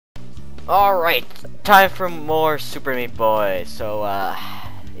Alright, time for more Super Meat Boy. So,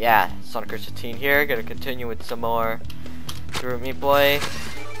 yeah, SonicRush15 here, gonna continue with some more Super Meat Boy.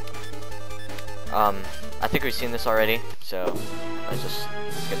 I think we've seen this already, so let's just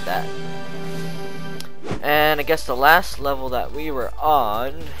skip that. And I guess the last level that we were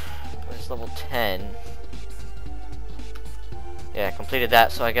on was level 10. Yeah, completed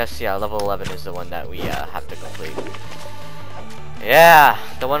that, so I guess, yeah, level 11 is the one that we have to complete. Yeah,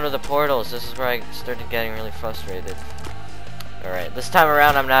 the one with the portals. This is where I started getting really frustrated. Alright, this time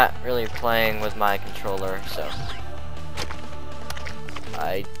around I'm not really playing with my controller, so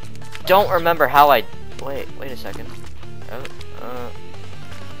I don't remember how I... Wait a second.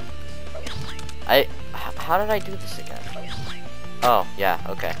 How did I do this again? Oh, yeah,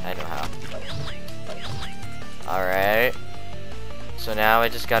 okay, I know how. Alright. So now I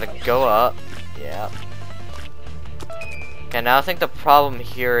just gotta go up. Yeah. Okay, now I think the problem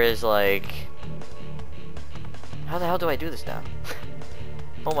here is, like... How the hell do I do this now?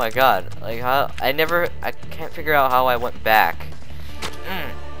 Oh my god. Like, how... I can't figure out how I went back.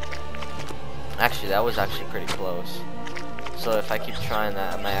 Actually, that was actually pretty close. So if I keep trying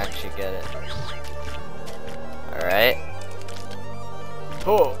that, I might actually get it. Alright.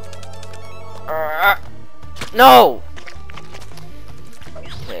 Oh! No!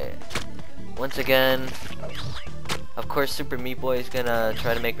 Okay. Once again... Of course, Super Meat Boy is gonna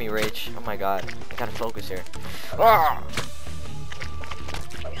try to make me rage. Oh my god, I gotta focus here. I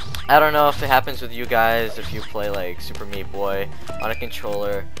don't know if it happens with you guys if you play like Super Meat Boy on a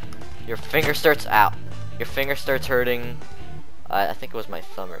controller. Your finger starts out. Your finger starts hurting. I think it was my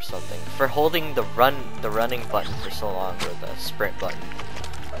thumb or something for holding the running button for so long, or the sprint button.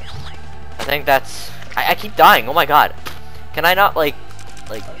 I think that's. I keep dying. Oh my god, can I not like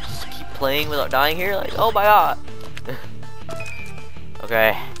just keep playing without dying here? Like, oh my god.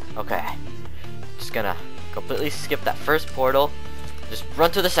 Okay. Just gonna completely skip that first portal. Just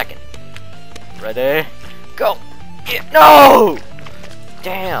run to the second. Ready? Go! Yeah, no!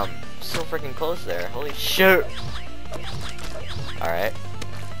 Damn! So freaking close there. Holy shit! Alright.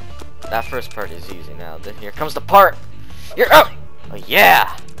 That first part is easy now. Then here comes the part! You're out! Oh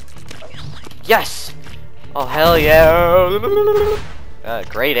yeah! Yes! Oh hell yeah!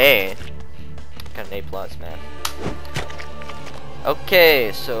 Grade A. Got an A+, man.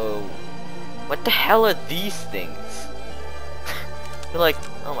 Okay, so what the hell are these things? They're like,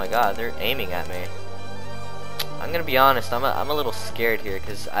 oh my god, they're aiming at me. I'm gonna be honest, I'm a little scared here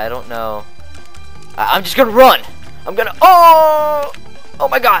because I don't know. I'm just gonna run. I'm gonna. Oh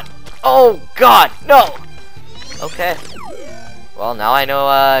my god. Oh god, no. Okay. Well, now I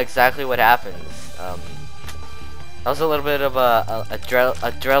know exactly what happens. That was a little bit of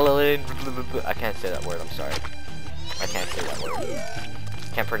adrenaline. I can't say that word. I'm sorry. I can't say that word.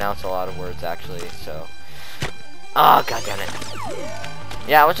 Can't pronounce a lot of words actually, so. Oh, god damn it.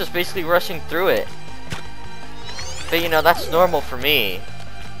 Yeah, I was just basically rushing through it. But you know, that's normal for me.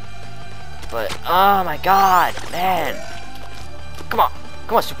 But, oh my god, man. Come on,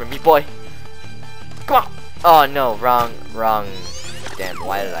 Super Meat Boy. Come on. Oh no, wrong. Damn,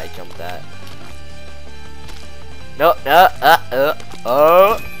 why did I jump that? No,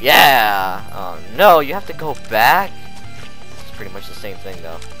 oh, yeah. Oh no, you have to go back. Pretty much the same thing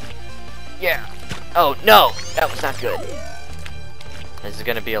though. Yeah. Oh no, that was not good. This is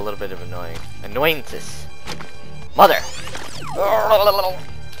gonna be a little bit of annoyances. Mother.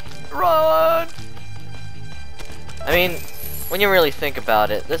 Run. I mean, when you really think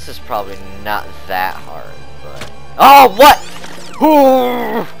about it, this is probably not that hard. But oh, what?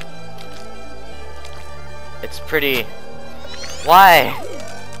 Ooh. It's pretty. Why?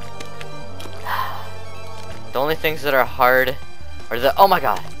 The only things that are hard are the oh my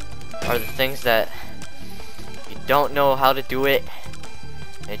god are the things that you don't know how to do it,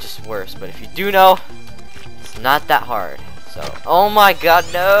 and it's just worse. But if you do know, it's not that hard. So oh my god,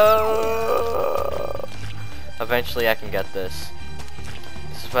 no! Eventually I can get this.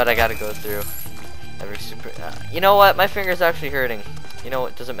 This is what I gotta go through. Every super. You know what? My finger's actually hurting. You know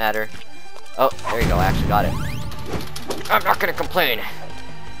what? Doesn't matter. Oh, there you go. I actually got it. I'm not gonna complain.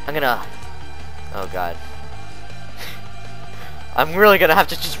 I'm gonna. Oh god. I'm really gonna have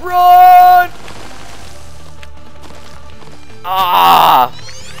to just run! Ah!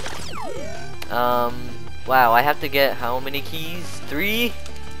 Wow, I have to get how many keys? 3?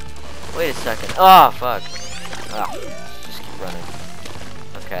 Wait a second. Oh, fuck. Ah, just keep running.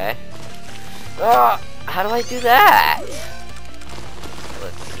 Okay. Ah, how do I do that?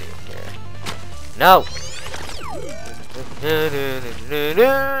 Let's see here. No!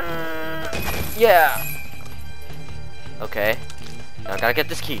 Yeah! Okay. Now I gotta get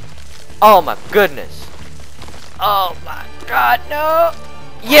this key. Oh my goodness. Oh my god, no.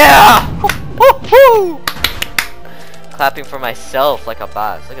 Yeah! Woo-hoo! Clapping for myself like a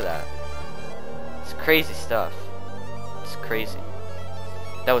boss. Look at that. It's crazy stuff. It's crazy.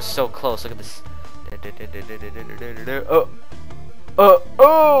 That was so close. Look at this.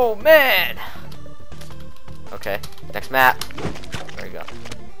 Oh man. Okay, next map. There we go.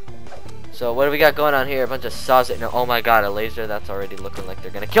 So what do we got going on here? A bunch of saws. No, oh my god, a laser. That's already looking like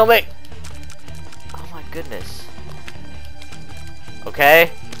they're gonna kill me. Oh my goodness.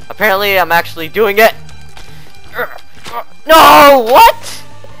 Okay. Apparently I'm actually doing it. No, what?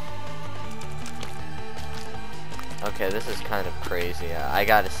 Okay, this is kind of crazy. I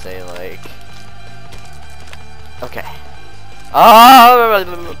gotta say, like. Okay.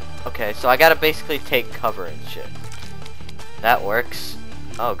 Oh. Okay, so I gotta basically take cover and shit. That works.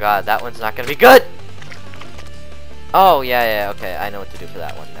 Oh god, that one's not gonna be good. Oh yeah, okay, I know what to do for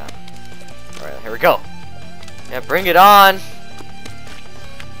that one now. Alright, here we go. Yeah, bring it on.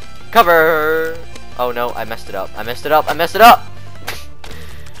 Cover. Oh no, I messed it up. I messed it up. I messed it up.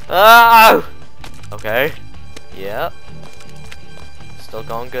 Oh. Okay. Yep. Still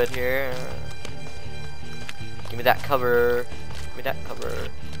going good here. Give me that cover. Give me that cover.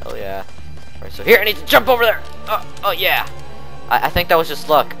 Oh yeah. Alright, so here I need to jump over there. Oh yeah. I think that was just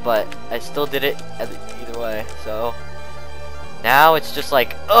luck, but I still did it either way. So now it's just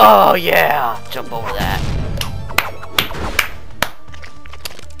like, oh yeah, jump over that.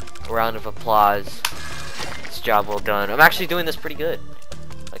 A round of applause. This job well done. I'm actually doing this pretty good.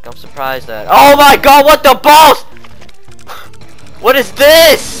 Like, I'm surprised that. Oh my god, what the balls? What is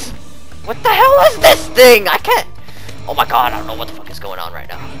this? What the hell is this thing? I can't. Oh my god, I don't know what the fuck is going on right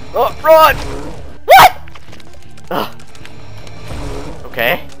now. Oh, run! What? Ugh.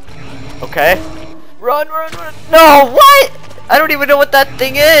 Okay. Okay. Run, run, run. No, what? I don't even know what that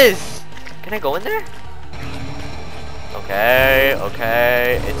thing is. Can I go in there? Okay,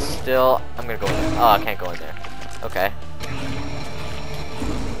 okay. It's still. I'm gonna go in there. Oh, I can't go in there. Okay.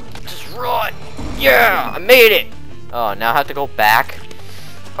 Just run. Yeah, I made it. Oh, now I have to go back.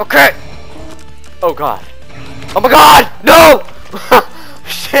 Okay. Oh god. Oh my god! No!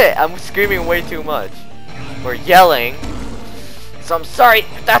 Shit, I'm screaming way too much. Or yelling. So I'm sorry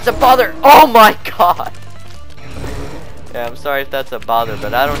if that's a bother. Oh my god! Yeah, I'm sorry if that's a bother,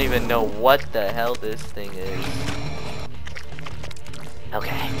 but I don't even know what the hell this thing is.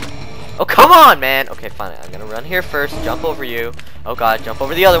 Okay. Oh, come on, man! Okay, fine. I'm gonna run here first, jump over you. Oh god, jump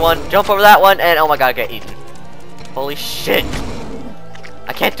over the other one, jump over that one, and oh my god, get eaten. Holy shit!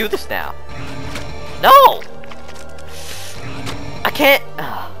 I can't do this now. No! I can't.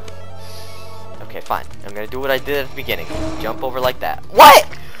 Okay, fine. I'm gonna do what I did at the beginning. Jump over like that. What?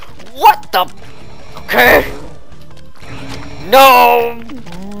 What the? Okay. No.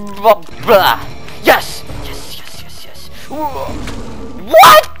 Yes. Yes. Yes. Yes. Yes.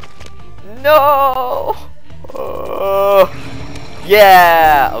 What? No.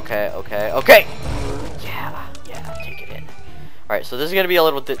 Yeah. Okay. Okay. Okay. Yeah. Yeah. Take it in. All right. So this is gonna be a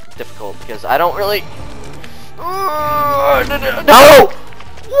little difficult because I don't really. No.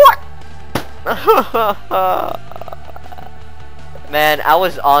 What? Man, I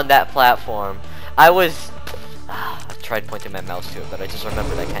was on that platform. I tried pointing my mouse to it, but I just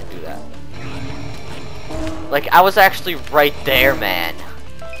remembered I can't do that. Like, I was actually right there, man.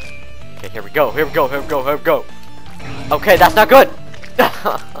 Okay, here we go. Here we go. Here we go. Here we go. Okay, that's not good.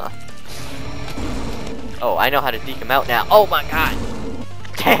 Oh, I know how to deke him out now. Oh my god.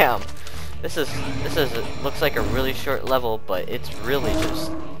 Damn. This looks like a really short level, but it's really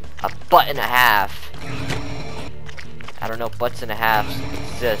just a butt and a half. I don't know if butts and a half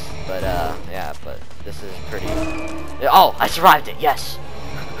exist, but yeah, but this is pretty. Oh, I survived it. Yes.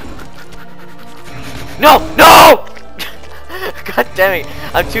 No, no. God damn it!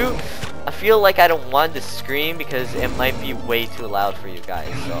 I feel like I don't want to scream because it might be way too loud for you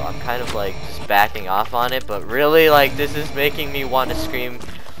guys. So I'm kind of like just backing off on it. But really, like, this is making me want to scream.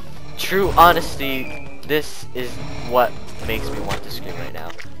 True honesty, this is what makes me want to scream right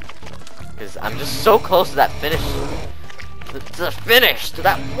now. Because I'm just so close to that finish. To the finish, to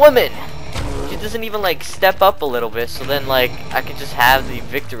that woman. She doesn't even like step up a little bit, so then like I could just have the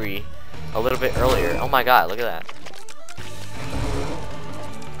victory a little bit earlier. Oh my god, look at that.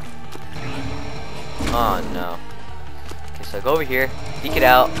 Oh no. Okay, so I go over here, deke it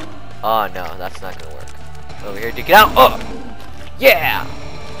out. Oh no, that's not gonna work. Over here, deke it out. Oh! Yeah!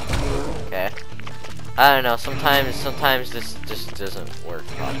 Okay. I don't know, sometimes this just doesn't work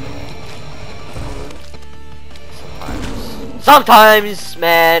properly. Sometimes,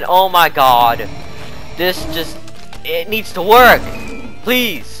 man, oh my god. This just, it needs to work.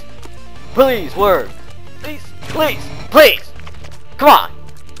 Please. Please work. Please, please, please. Come on.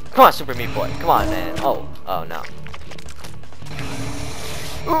 Come on, Super Meat Boy. Come on, man. Oh no.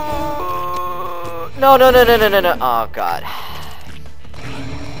 No, no, no, no, no, no, no. Oh, God.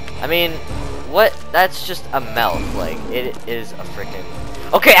 I mean, what? That's just a mouth. Like, it is a freaking...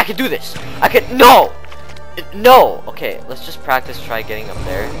 Okay, I can do this. I can... No! No! Okay, let's just practice, try getting up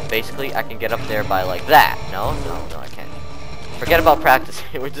there. Basically, I can get up there by like that. No, no, no, I can't. Forget about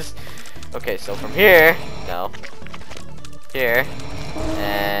practicing. We're just... Okay, so from here... No. Here.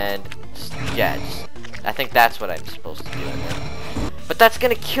 And... Just, yeah, just... I think that's what I'm supposed to do. But that's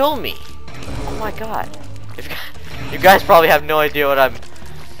gonna kill me! Oh my god. You guys probably have no idea what I'm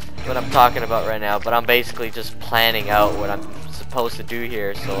talking about right now, but I'm basically just planning out what I'm supposed to do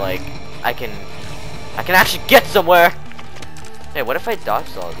here, so like I can actually get somewhere. Hey, what if I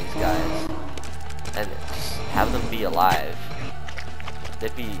dodged all these guys and just have them be alive?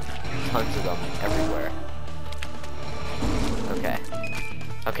 There'd be tons of them everywhere. Okay.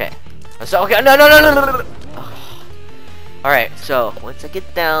 Okay. So okay, no. Alright, so once I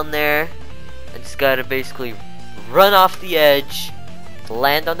get down there, I just gotta basically run off the edge,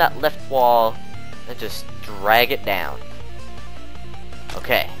 land on that left wall, and just drag it down.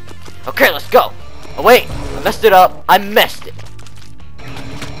 Okay. Okay, let's go! Oh wait! I messed it up! I messed it!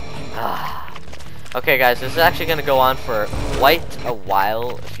 Okay guys, this is actually gonna go on for quite a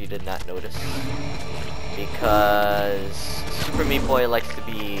while, if you did not notice. Because Super Meat Boy likes to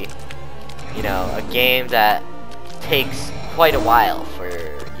be, you know, a game that takes quite a while for you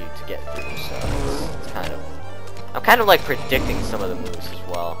to get through, so it's kind of... I'm kind of like predicting some of the moves as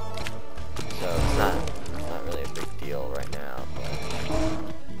well, so it's not really a big deal right now. But...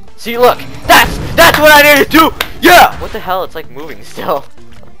 See, look, that's what I need to do. Yeah. What the hell? It's like moving still.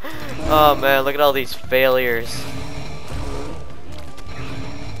 Oh man, look at all these failures.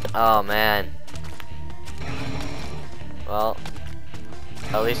 Oh man. Well,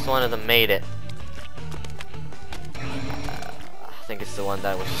 at least one of them made it. I think it's the one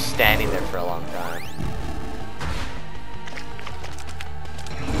that was just standing there for a long time.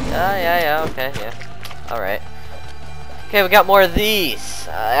 Yeah, okay, yeah. Alright. Okay, we got more of these.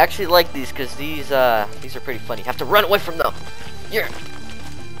 I actually like these because these are pretty funny. You have to run away from them. Here.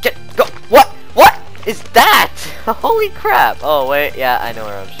 Go. What is that? Holy crap. Oh, wait. Yeah, I know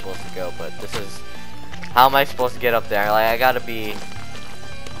where I'm supposed to go, but this is... How am I supposed to get up there? Like, I gotta be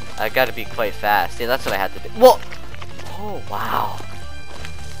quite fast. Yeah, that's what I had to do. Whoa! Oh, wow.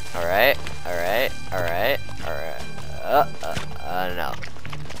 Alright. No.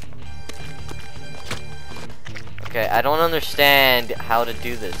 Okay, I don't understand how to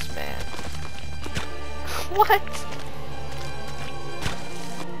do this, man. What?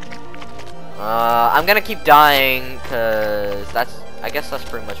 I'm gonna keep dying, cause I guess that's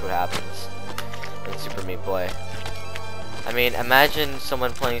pretty much what happens in Super Meat Boy. I mean, imagine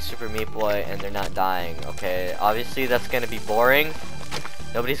someone playing Super Meat Boy and they're not dying, okay? Obviously, that's gonna be boring.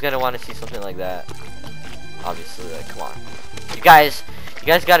 Nobody's gonna want to see something like that. Obviously, like, come on. You guys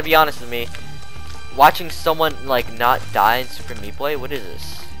gotta be honest with me. Watching someone, like, not die in Super Meat Boy, what is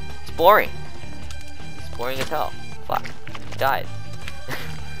this? It's boring. It's boring as hell. Fuck. He died.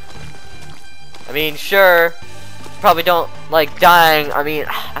 I mean, sure, probably don't like dying. I mean,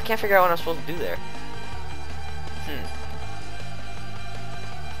 I can't figure out what I'm supposed to do there.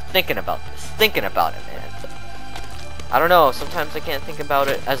 Thinking about this. Thinking about it, man. I don't know. Sometimes I can't think about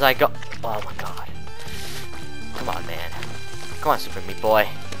it as I go. Oh my god. Come on, man. Come on, Super Meat Boy.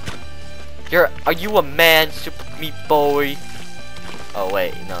 Are you a man, Super Meat Boy? Oh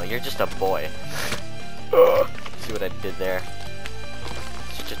wait, no, you're just a boy. See what I did there?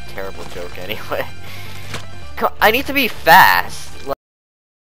 Such a terrible joke anyway. I need to be fast.